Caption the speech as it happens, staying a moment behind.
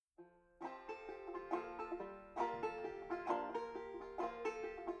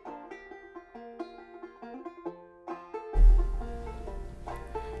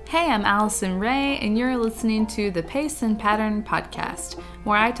Hey, I'm Allison Ray, and you're listening to the Pace and Pattern Podcast,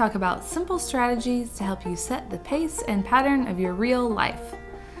 where I talk about simple strategies to help you set the pace and pattern of your real life.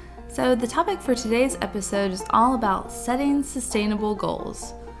 So, the topic for today's episode is all about setting sustainable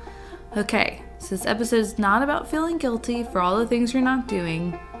goals. Okay, so this episode is not about feeling guilty for all the things you're not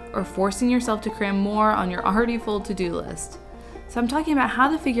doing or forcing yourself to cram more on your already full to-do list. So, I'm talking about how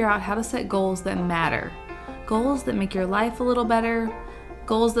to figure out how to set goals that matter, goals that make your life a little better,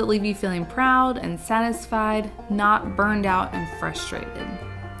 goals that leave you feeling proud and satisfied, not burned out and frustrated.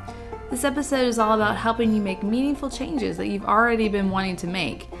 This episode is all about helping you make meaningful changes that you've already been wanting to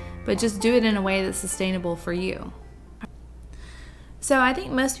make, but just do it in a way that's sustainable for you. So I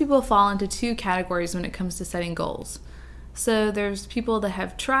think most people fall into two categories when it comes to setting goals. So there's people that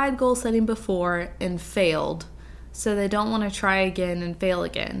have tried goal setting before and failed, so they don't want to try again and fail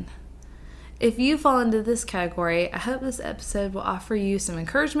again. If you fall into this category, I hope this episode will offer you some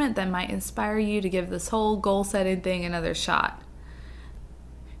encouragement that might inspire you to give this whole goal setting thing another shot.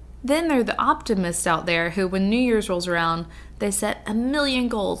 Then there are the optimists out there who, when New Year's rolls around, they set 1,000,000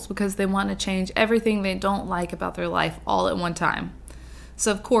 goals because they want to change everything they don't like about their life all at one time.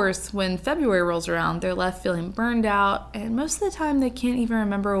 So of course, when February rolls around, they're left feeling burned out, and most of the time they can't even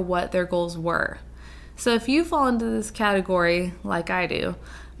remember what their goals were. So if you fall into this category, like I do,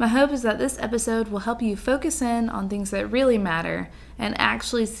 my hope is that this episode will help you focus in on things that really matter and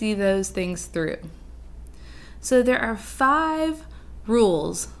actually see those things through. So there are 5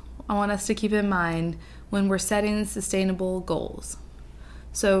 rules I want us to keep in mind when we're setting sustainable goals.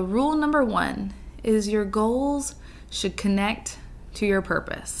 So rule number 1 is your goals should connect to your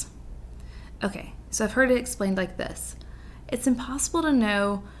purpose. Okay, so I've heard it explained like this. It's impossible to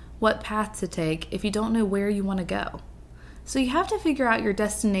know what path to take if you don't know where you want to go. So you have to figure out your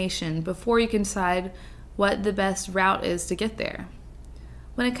destination before you can decide what the best route is to get there.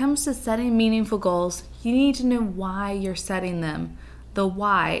 When it comes to setting meaningful goals, you need to know why you're setting them. The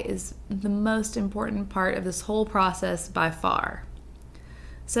why is the most important part of this whole process by far.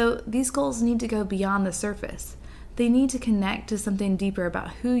 So these goals need to go beyond the surface. They need to connect to something deeper about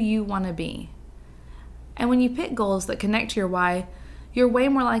who you want to be. And when you pick goals that connect to your why, you're way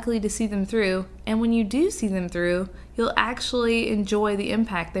more likely to see them through, and when you do see them through, you'll actually enjoy the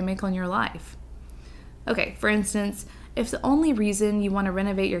impact they make on your life. Okay, for instance, if the only reason you want to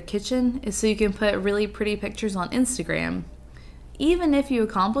renovate your kitchen is so you can put really pretty pictures on Instagram, even if you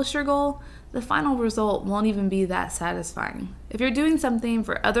accomplish your goal, the final result won't even be that satisfying. If you're doing something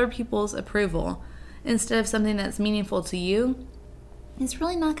for other people's approval instead of something that's meaningful to you, it's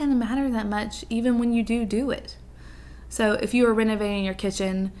really not going to matter that much even when you do it. So if you are renovating your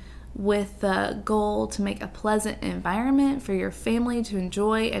kitchen with the goal to make a pleasant environment for your family to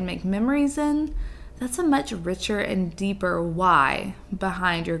enjoy and make memories in, that's a much richer and deeper why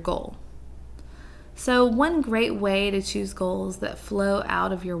behind your goal. So one great way to choose goals that flow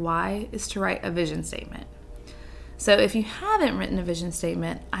out of your why is to write a vision statement. So if you haven't written a vision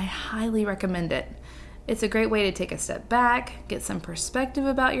statement, I highly recommend it. It's a great way to take a step back, get some perspective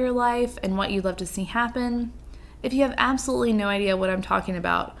about your life and what you'd love to see happen. If you have absolutely no idea what I'm talking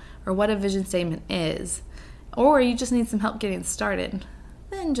about or what a vision statement is, or you just need some help getting started,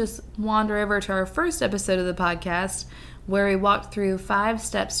 then just wander over to our first episode of the podcast where we walked through 5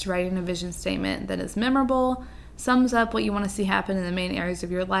 steps to writing a vision statement that is memorable, sums up what you want to see happen in the main areas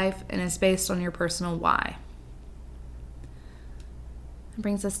of your life, and is based on your personal why. That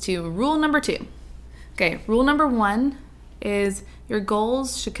brings us to rule number 2. Okay, rule number 1 is your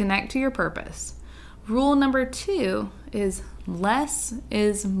goals should connect to your purpose. Rule number 2 is less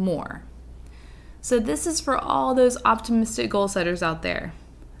is more. So this is for all those optimistic goal setters out there.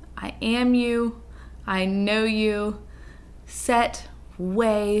 I am you. I know you. Set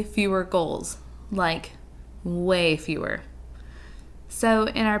way fewer goals, like way fewer. So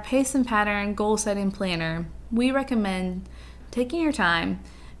in our Pace and Pattern goal setting planner, we recommend taking your time,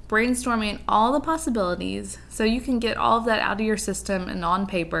 brainstorming all the possibilities so you can get all of that out of your system and on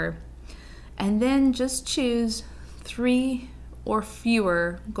paper, and then just choose 3 or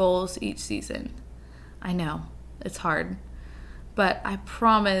fewer goals each season. I know, it's hard, but I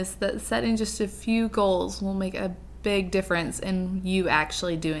promise that setting just a few goals will make a big difference in you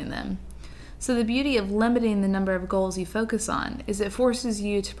actually doing them. So the beauty of limiting the number of goals you focus on is it forces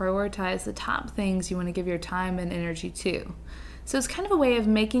you to prioritize the top things you want to give your time and energy to. So it's kind of a way of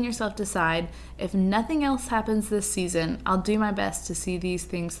making yourself decide, if nothing else happens this season, I'll do my best to see these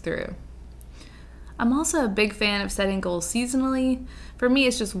things through. I'm also a big fan of setting goals seasonally. For me,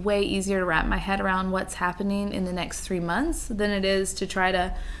 it's just way easier to wrap my head around what's happening in the next 3 months than it is to try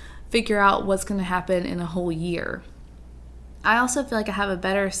to figure out what's going to happen in a whole year. I also feel like I have a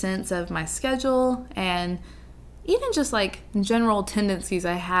better sense of my schedule and even just like general tendencies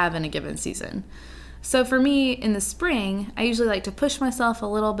I have in a given season. So for me, in the spring, I usually like to push myself a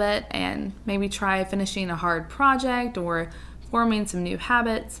little bit and maybe try finishing a hard project or forming some new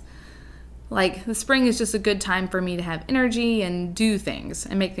habits. Like, the spring is just a good time for me to have energy and do things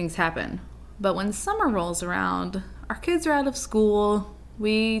and make things happen. But when summer rolls around, our kids are out of school,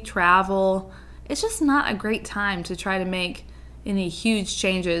 we travel. It's just not a great time to try to make any huge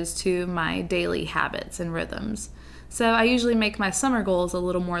changes to my daily habits and rhythms. So I usually make my summer goals a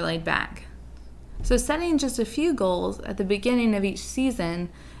little more laid back. So setting just a few goals at the beginning of each season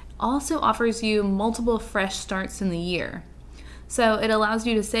also offers you multiple fresh starts in the year. So it allows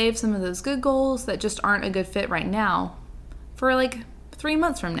you to save some of those good goals that just aren't a good fit right now for like 3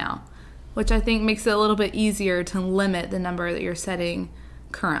 months from now, which I think makes it a little bit easier to limit the number that you're setting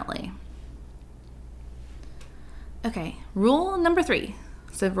currently. Okay, rule number 3.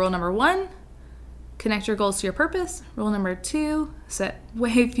 So rule number 1, connect your goals to your purpose. Rule number 2, set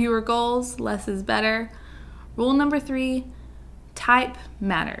way fewer goals, less is better. Rule number 3, type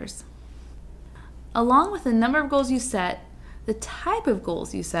matters. Along with the number of goals you set, the type of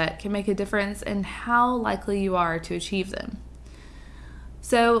goals you set can make a difference in how likely you are to achieve them.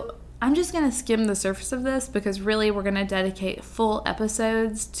 So I'm just going to skim the surface of this because really we're going to dedicate full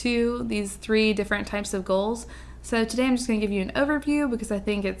episodes to these 3 different types of goals. So today I'm just going to give you an overview because I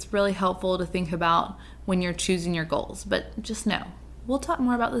think it's really helpful to think about when you're choosing your goals. But just know, we'll talk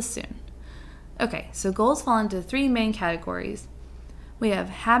more about this soon. Okay, so goals fall into 3 main categories. We have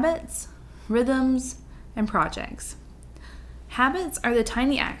habits, rhythms, and projects. Habits are the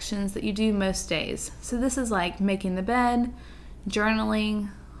tiny actions that you do most days. So this is like making the bed, journaling,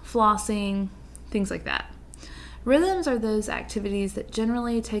 flossing, things like that. Rhythms are those activities that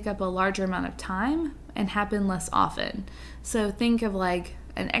generally take up a larger amount of time and happen less often. So think of like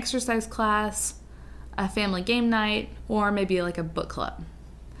an exercise class, a family game night, or maybe like a book club.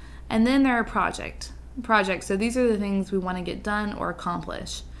 And then there are projects. So these are the things we want to get done or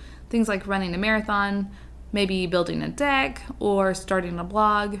accomplish. Things like running a marathon, maybe building a deck, or starting a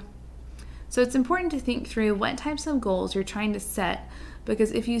blog. So it's important to think through what types of goals you're trying to set,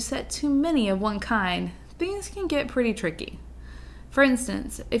 because if you set too many of one kind, things can get pretty tricky. For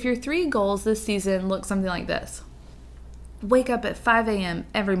instance, if your 3 goals this season look something like this: wake up at 5 a.m.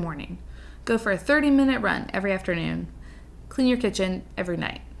 every morning, go for a 30-minute run every afternoon, clean your kitchen every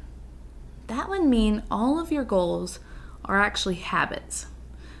night. That would mean all of your goals are actually habits.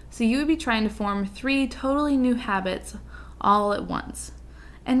 So you would be trying to form 3 totally new habits all at once.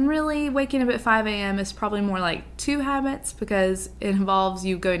 And really, waking up at 5 a.m. is probably more like 2 habits because it involves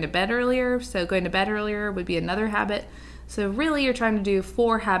you going to bed earlier. So going to bed earlier would be another habit. So really, you're trying to do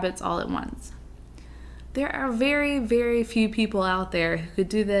 4 habits all at once. There are very, very few people out there who could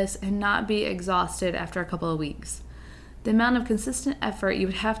do this and not be exhausted after a couple of weeks. The amount of consistent effort you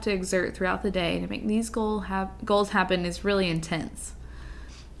would have to exert throughout the day to make these goals happen is really intense.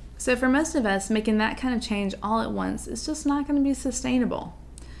 So for most of us, making that kind of change all at once is just not going to be sustainable.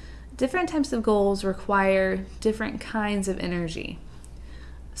 Different types of goals require different kinds of energy.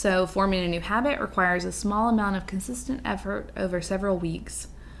 So forming a new habit requires a small amount of consistent effort over several weeks.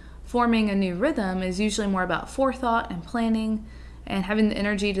 Forming a new rhythm is usually more about forethought and planning and having the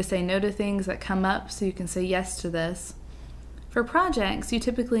energy to say no to things that come up so you can say yes to this. For projects, you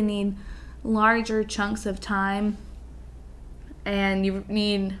typically need larger chunks of time and you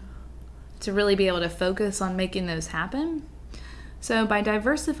need to really be able to focus on making those happen. So by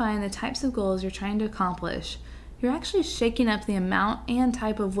diversifying the types of goals you're trying to accomplish, you're actually shaking up the amount and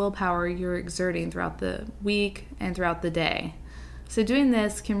type of willpower you're exerting throughout the week and throughout the day. So doing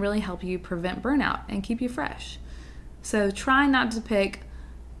this can really help you prevent burnout and keep you fresh. So try not to pick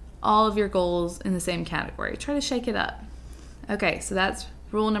all of your goals in the same category. Try to shake it up. Okay, so that's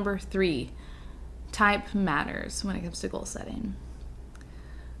rule number 3. Type matters when it comes to goal setting.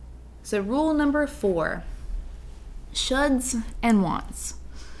 So rule number 4, shoulds and wants.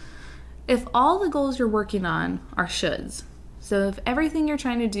 If all the goals you're working on are shoulds, so if everything you're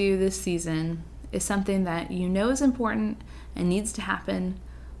trying to do this season is something that you know is important and needs to happen,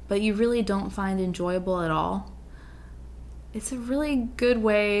 but you really don't find enjoyable at all, it's a really good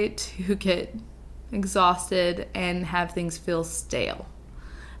way to get exhausted and have things feel stale.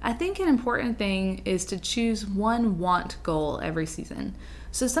 I think an important thing is to choose one want goal every season.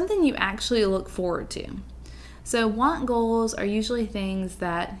 So something you actually look forward to. So want goals are usually things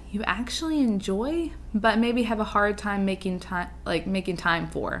that you actually enjoy, but maybe have a hard time making time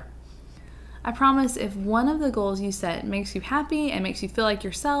for. I promise if one of the goals you set makes you happy and makes you feel like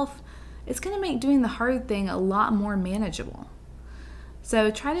yourself, it's going to make doing the hard thing a lot more manageable.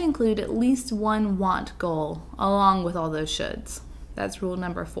 So try to include at least one want goal along with all those shoulds. That's rule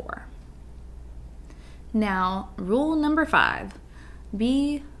number 4. Now, rule number 5,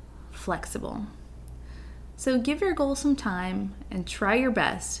 be flexible. So give your goal some time and try your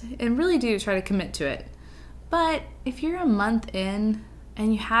best, and really do try to commit to it. But if you're a month in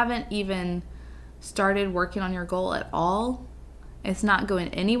and you haven't even started working on your goal at all, it's not going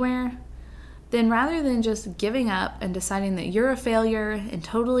anywhere, then rather than just giving up and deciding that you're a failure and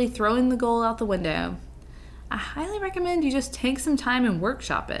totally throwing the goal out the window, I highly recommend you just take some time and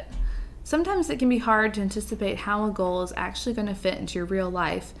workshop it. Sometimes it can be hard to anticipate how a goal is actually going to fit into your real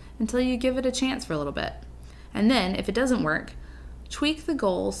life until you give it a chance for a little bit. And then, if it doesn't work, tweak the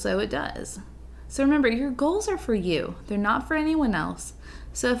goal so it does. So remember, your goals are for you. They're not for anyone else.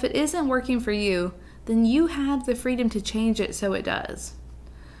 So if it isn't working for you, then you have the freedom to change it so it does.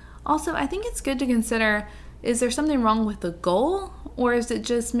 Also, I think it's good to consider, is there something wrong with the goal? Or is it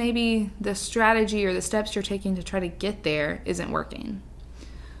just maybe the strategy or the steps you're taking to try to get there isn't working?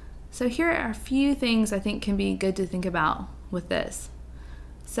 So here are a few things I think can be good to think about with this.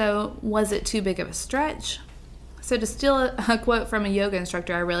 So, was it too big of a stretch? So to steal a quote from a yoga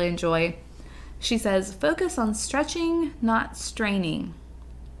instructor I really enjoy, she says, focus on stretching, not straining.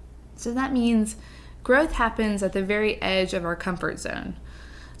 So that means growth happens at the very edge of our comfort zone.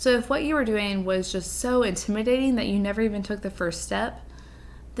 So if what you were doing was just so intimidating that you never even took the first step,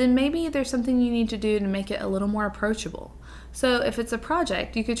 then maybe there's something you need to do to make it a little more approachable. So if it's a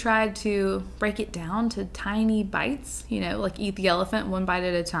project, you could try to break it down to tiny bites, like eat the elephant one bite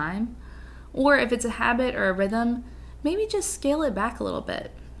at a time. Or if it's a habit or a rhythm, maybe just scale it back a little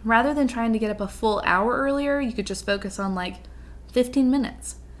bit. Rather than trying to get up a full hour earlier, you could just focus on 15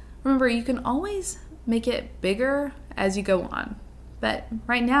 minutes. Remember, you can always make it bigger as you go on. But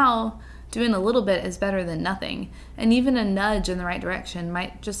right now, doing a little bit is better than nothing. And even a nudge in the right direction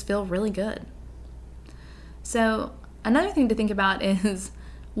might just feel really good. So another thing to think about is,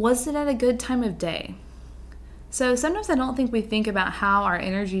 was it at a good time of day? So sometimes I don't think we think about how our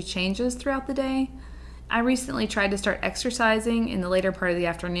energy changes throughout the day. I recently tried to start exercising in the later part of the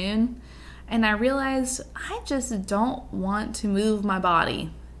afternoon, and I realized I just don't want to move my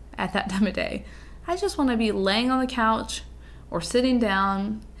body at that time of day. I just want to be laying on the couch or sitting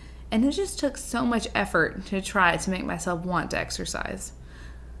down, and it just took so much effort to try to make myself want to exercise.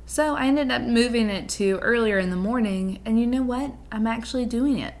 So I ended up moving it to earlier in the morning, and you know what? I'm actually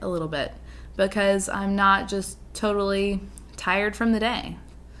doing it a little bit because I'm not just totally tired from the day.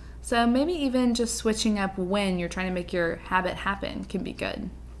 So maybe even just switching up when you're trying to make your habit happen can be good.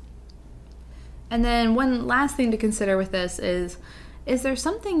 And then one last thing to consider with this is there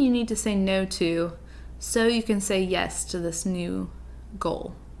something you need to say no to so you can say yes to this new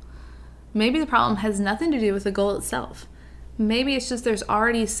goal? Maybe the problem has nothing to do with the goal itself. Maybe it's just there's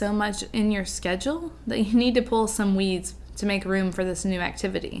already so much in your schedule that you need to pull some weeds to make room for this new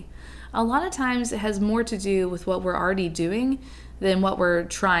activity. A lot of times it has more to do with what we're already doing than what we're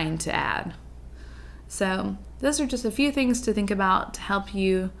trying to add. So those are just a few things to think about to help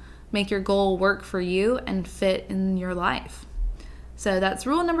you make your goal work for you and fit in your life. So that's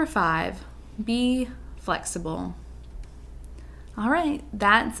rule number 5, be flexible. All right,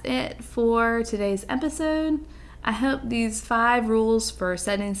 that's it for today's episode. I hope these 5 rules for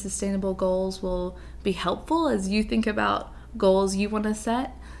setting sustainable goals will be helpful as you think about goals you want to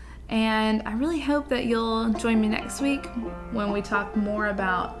set. And I really hope that you'll join me next week when we talk more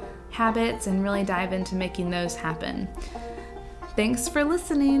about habits and really dive into making those happen. Thanks for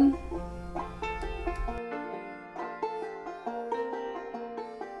listening.